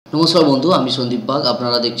नमस्कार बंधु आमी सन्दीप बाग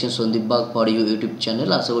आपनारा देखছেন सन्दीप बाग फर यू यूट्यूब चैनल।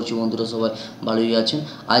 आशा करছি বন্ধুরা সবাই ভালোই আছেন।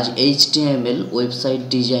 आज HTML ওয়েবসাইট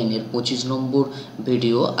ডিজাইনের 25 নম্বর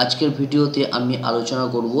ভিডিও। আজকের ভিডিওতে আমি আলোচনা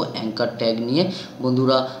করব অ্যাঙ্কার ট্যাগ নিয়ে।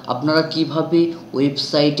 বন্ধুরা আপনারা কিভাবে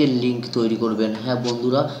ওয়েবসাইটের লিংক তৈরি করবেন। হ্যাঁ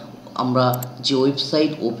বন্ধুরা, আমরা যে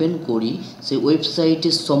ওয়েবসাইট ওপেন করি সেই ওয়েবসাইটে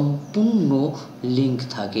সম্পূর্ণ লিঙ্ক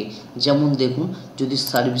থাকে। যেমন দেখুন, যদি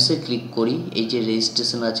সার্ভিসে ক্লিক করি, এই যে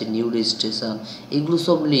রেজিস্ট্রেশন আছে, নিউ রেজিস্ট্রেশন, এগুলো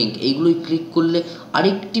সব লিঙ্ক। এইগুলোই ক্লিক করলে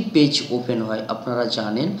আরেকটি পেজ ওপেন হয়, আপনারা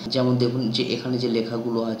জানেন। যেমন দেখুন যে এখানে যে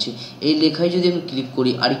লেখাগুলো আছে, এই লেখায় যদি আমি ক্লিক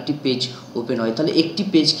করি আরেকটি পেজ ওপেন হয়। তাহলে একটি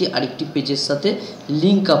পেজকে আরেকটি পেজের সাথে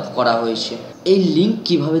লিঙ্ক আপ করা হয়েছে। এই লিঙ্ক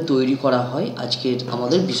কিভাবে তৈরি করা হয় আজকের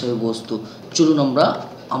আমাদের বিষয়বস্তু। চলুন আমরা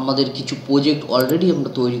আমাদের কিছু প্রজেক্ট অলরেডি আমরা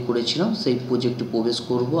তৈরি করেছিলাম, সেই প্রজেক্টে প্রবেশ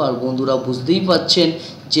করব। আর বন্ধুরা বুঝতেই পাচ্ছেন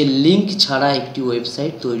যে লিঙ্ক ছাড়া একটি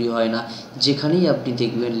ওয়েবসাইট তৈরি হয় না, যেখানেই আপনি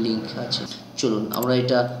দেখবেন লিঙ্ক আছে। চলুন আমরা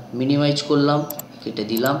এটা মিনিমাইজ করলাম, কেটে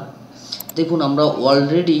দিলাম। দেখুন আমরা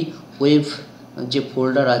অলরেডি ওয়েব যে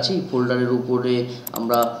ফোল্ডার আছে, এই ফোল্ডারের উপরে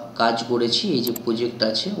আমরা কাজ করেছি। এই যে প্রজেক্ট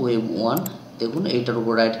আছে ওয়েব 1, দেখুন এইটার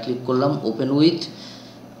উপর রাইট ক্লিক করলাম, ওপেন উইথ।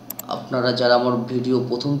 আপনারা যারা আমার ভিডিও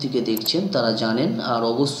প্রথম থেকে দেখছেন তারা জানেন, আর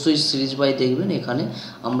অবশ্যই সিরিজ বাই দেখবেন। এখানে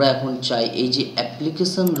আমরা এখন চাই এই যে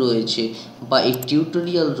অ্যাপ্লিকেশন রয়েছে বা এই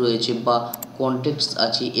টিউটোরিয়াল রয়েছে বা কন্টেক্সট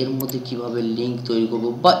আছে, এর মধ্যে কিভাবে লিঙ্ক তৈরি করব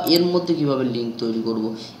বা এর মধ্যে কিভাবে লিঙ্ক তৈরি করব,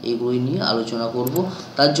 এইগুলোই নিয়ে আলোচনা করব।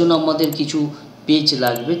 তার জন্য আমাদের কিছু পেজ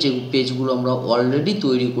লাগবে, যে পেজগুলো আমরা অলরেডি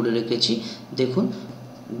তৈরি করে রেখেছি। দেখুন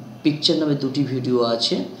পিকচার নামে দুটি ভিডিও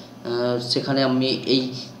আছে, সেখানে আমি এই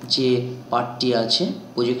যে পার্টটি আছে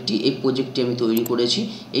প্রজেক্টটি, এই প্রজেক্টটি আমি তৈরি করেছি।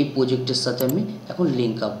 এই প্রজেক্টের সাথে আমি এখন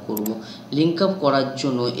লিঙ্ক আপ করব। লিঙ্ক আপ করার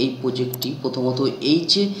জন্য এই প্রজেক্টটি প্রথমত এই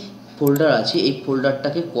যে ফোল্ডার আছে, এই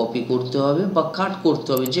ফোল্ডারটাকে কপি করতে হবে বা কাট করতে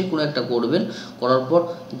হবে, যে কোনো একটা করবেন। করার পর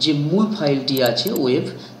যে মূল ফাইলটি আছে ওয়েব,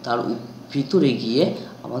 তার ভিতরে গিয়ে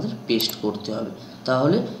আমাদের পেস্ট করতে হবে।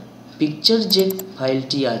 তাহলে পিকচার যে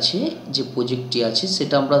ফাইলটি আছে, যে প্রজেক্টটি আছে,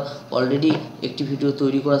 সেটা আমরা অলরেডি একটি ভিডিও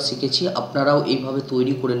তৈরি করা শিখেছি। আপনারাও এইভাবে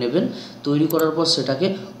তৈরি করে নেবেন। তৈরি করার পর সেটাকে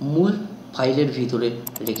মূল ফাইলের ভিতরে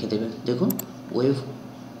রেখে দেবেন। দেখুন ওয়েব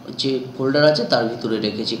যে ফোল্ডার আছে তার ভিতরে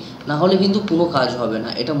রেখেছি, না হলে কিন্তু কোনো কাজ হবে না,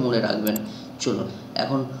 এটা মনে রাখবেন। চলুন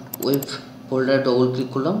এখন ওয়েব ফোল্ডারে ডবল ক্লিক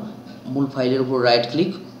করলাম, মূল ফাইলের উপর রাইট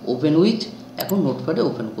ক্লিক, ওপেন উইথ। এখন নোটপ্যাডে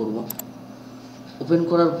ওপেন করব। ওপেন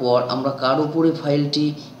করার পর আমরা কার উপরে ফাইলটি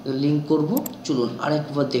লিঙ্ক করব চলুন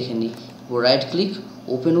আরেকবার দেখে নিই। Right click,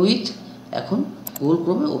 open with. এখন গুগল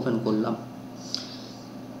ক্রোমে ওপেন করলাম।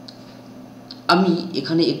 আমি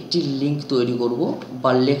এখানে একটি লিঙ্ক তৈরি করব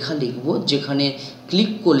বা লেখা লিখব, যেখানে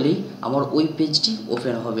ক্লিক করলেই আমার ওই পেজটি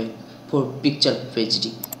ওপেন হবে, পিকচার পেজটি।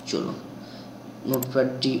 চলুন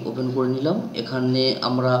নোটপ্যাডটি ওপেন করে নিলাম। এখানে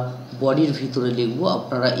আমরা বডির ভিতরে লিখব।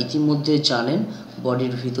 আপনারা ইতিমধ্যে জানেন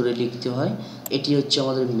বডির ভিতরে লিখতে হয়। এটি হচ্ছে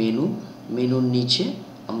আমাদের মেনু। মেনুর নিচে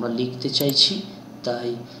আমরা লিখতে চাইছি, তাই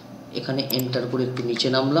এখানে এন্টার করে একটু নিচে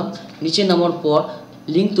নামলাম। নিচে নামার পর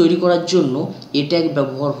লিঙ্ক তৈরি করার জন্য এ ট্যাগ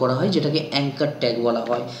ব্যবহার করা হয়, যেটাকে অ্যাঙ্কার ট্যাগ বলা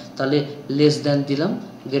হয়। তাহলে লেস দ্যান দিলাম,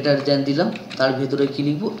 গ্রেটার দ্যান দিলাম, তার ভিতরে কি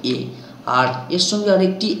লিখব এ। আর এর সঙ্গে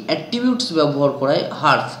আরেকটি অ্যাট্রিবিউটস ব্যবহার করা হয়,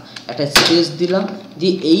 হার্ফ। একটা স্পেস দিলাম,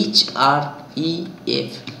 দিয়ে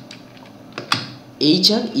HREF।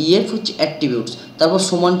 HREF হচ্ছে অ্যাট্রিবিউটস। তারপর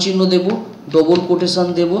সমান চিহ্ন দেব, ডবল কোটেশন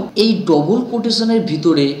দেব। এই ডবল কোটেশনের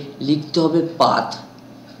ভিতরে লিখতে হবে পাথ।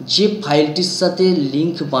 যে ফাইলটির সাথে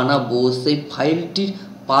লিঙ্ক বানাবো সেই ফাইলটির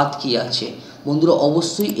পাথ কি আছে। বন্ধুরা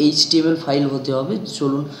অবশ্যই HTML ফাইল হতে হবে।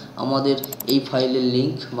 চলুন আমাদের এই ফাইলের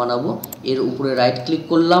লিঙ্ক বানাবো। এর উপরে রাইট ক্লিক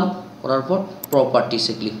করলাম, করার পর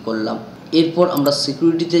প্রপার্টিসে ক্লিক করলাম। এরপর আমরা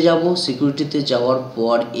সিকিউরিটিতে যাব। সিকিউরিটিতে যাওয়ার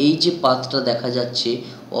পর এই যে পাথটা দেখা যাচ্ছে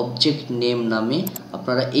অবজেক্ট নেম নামে,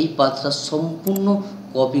 আপনারা এই পাথটা সম্পূর্ণ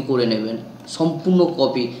কপি করে নেবেন, সম্পূর্ণ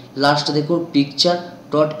কপি। লাস্টে দেখুন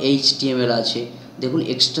picture.html আছে, দেখুন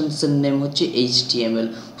এক্সটেনশন নেম হচ্ছে HTML।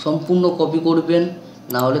 সম্পূর্ণ কপি করবেন,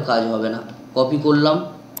 না হলে কাজ হবে না। কপি করলাম,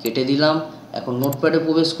 কেটে দিলাম। এখন নোটপ্যাডে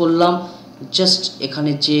প্রবেশ করলাম, জাস্ট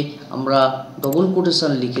এখানে যে আমরা ডবল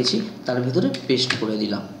কোটেশন লিখেছি তার ভিতরে পেস্ট করে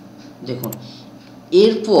দিলাম। দেখুন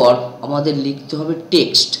এরপর আমাদের লিখতে হবে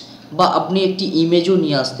টেক্সট, বা আপনি একটি ইমেজও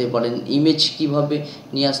নিয়ে আসতে পারেন। ইমেজ কিভাবে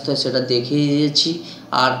নিয়ে আসতে হয় সেটা দেখিয়ে দিয়েছি।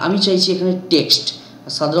 আর আমি চাইছি এখানে টেক্সট।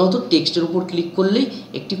 সাধারণত টেক্সটের উপর ক্লিক করলেই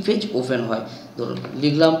একটি পেজ ওপেন হয়। ধরুন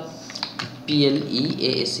লিখলাম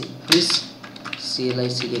PLEASE, please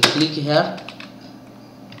CLIC, click here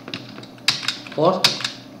for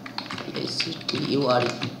PICTURE,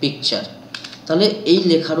 picture. তাহলে এই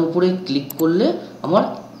লেখার উপরে ক্লিক করলে আমার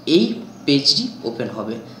এই পেজটি ওপেন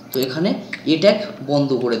হবে। তো এখানে এ ট্যাগ বন্ধ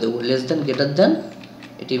করে দেবো, লেস দ্যান গ্রেটার দ্যান,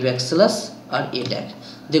 এটি ব্যাকস্ল্যাশ আর এ ট্যাগ।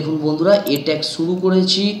 দেখুন বন্ধুরা, এ ট্যাগ শুরু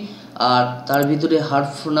করেছি আর তার ভিতরে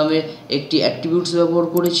হার্ফ নামে একটি অ্যাট্রিবিউটস ব্যবহার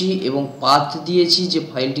করেছি এবং পাথ দিয়েছি যে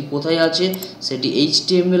ফাইলটি কোথায় আছে, সেটি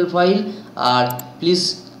HTML file. R please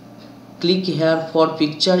click here for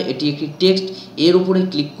picture, এটি একটি টেক্সট, এর উপরে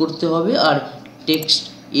ক্লিক করতে হবে। আর টেক্সট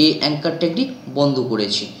এ অ্যাঙ্কার ট্যাগটি বন্ধ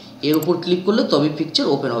করেছি, এর উপর ক্লিক করলে তবে পিকচার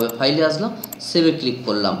ওপেন হবে। ফাইলে আসলাম, সেভে ক্লিক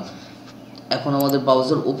করলাম। এখন আমাদের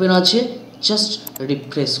ব্রাউজার ওপেন আছে, জাস্ট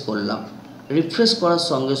রিফ্রেশ করলাম। রিফ্রেশ করার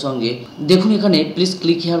সঙ্গে সঙ্গে দেখুন এখানে please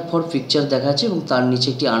click here for picture দেখাচ্ছে এবং তার নিচে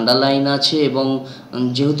একটি আন্ডারলাইন আছে। এবং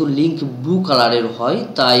যেহেতু লিঙ্ক ব্লু কালারের হয়,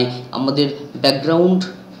 তাই আমাদের ব্যাকগ্রাউন্ড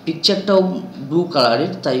পিকচারটাও ব্লু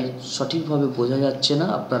কালারের, তাই সঠিকভাবে বোঝা যাচ্ছে না,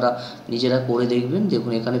 আপনারা নিজেরা করে দেখবেন।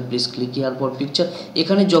 দেখুন এখানে please click here for picture,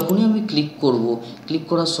 এখানে যখনই আমি ক্লিক করব, ক্লিক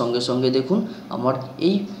করার সঙ্গে সঙ্গে দেখুন আমার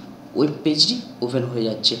এই ওয়েব পেজটি ওপেন হয়ে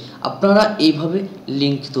যাচ্ছে। আপনারা এইভাবে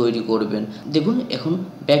লিঙ্ক তৈরি করবেন। দেখুন এখন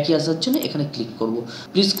ব্যাকে আসার জন্য এখানে ক্লিক করব,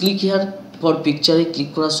 please click here for পিকচারে click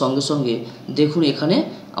করার সঙ্গে সঙ্গে দেখুন এখানে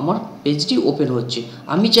আমার পেজটি ওপেন হচ্ছে।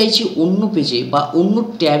 আমি চাইছি অন্য পেজে বা অন্য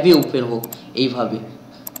ট্যাবে ওপেন হোক, এইভাবে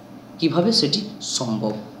কিভাবে সেটি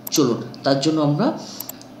সম্ভব, চলুন তার জন্য আমরা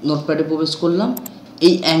নোটপ্যাডে প্রবেশ করলাম।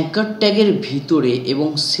 এই অ্যাঙ্কার ট্যাগের ভিতরে এবং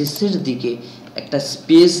শেষের দিকে একটা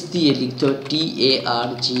স্পেস দিয়ে লিখতে হবে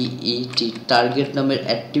TARGET, টার্গেট নামের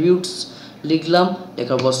অ্যাট্রিবিউটস লিখলাম।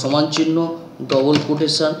 লেখার পর সমান চিহ্ন, ডবল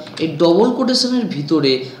কোটেশন। এই ডবল কোটেশনের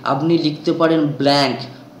ভিতরে আপনি লিখতে পারেন ব্ল্যাঙ্ক,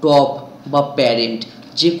 টপ বা প্যারেন্ট,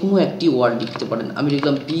 যে কোনো একটি ওয়ার্ড লিখতে পারেন। আমি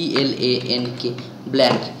লিখলাম BLANK,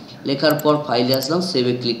 ব্ল্যাঙ্ক। লেখার পর ফাইলে আসলাম,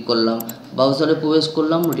 সেভে ক্লিক করলাম, ব্রাউজারে প্রবেশ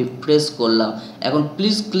করলাম, রিফ্রেশ করলাম। এখন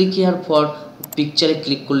please click here for পিকচারে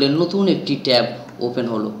click করলে নতুন একটি ট্যাব ওপেন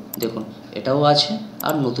হলো। দেখুন এটাও আছে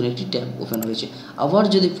আর নতুন একটি ট্যাব ওপেন হয়েছে। আবার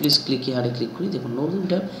যদি প্লিজ ক্লিক হেয়ারে ক্লিক করি, দেখুন নতুন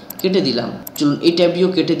ট্যাব কেটে দিলাম। চলুন এই ট্যাবটিও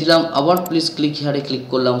কেটে দিলাম। আবার প্লিজ ক্লিক হেয়ারে ক্লিক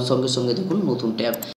করলাম, সঙ্গে সঙ্গে দেখুন নতুন ট্যাব।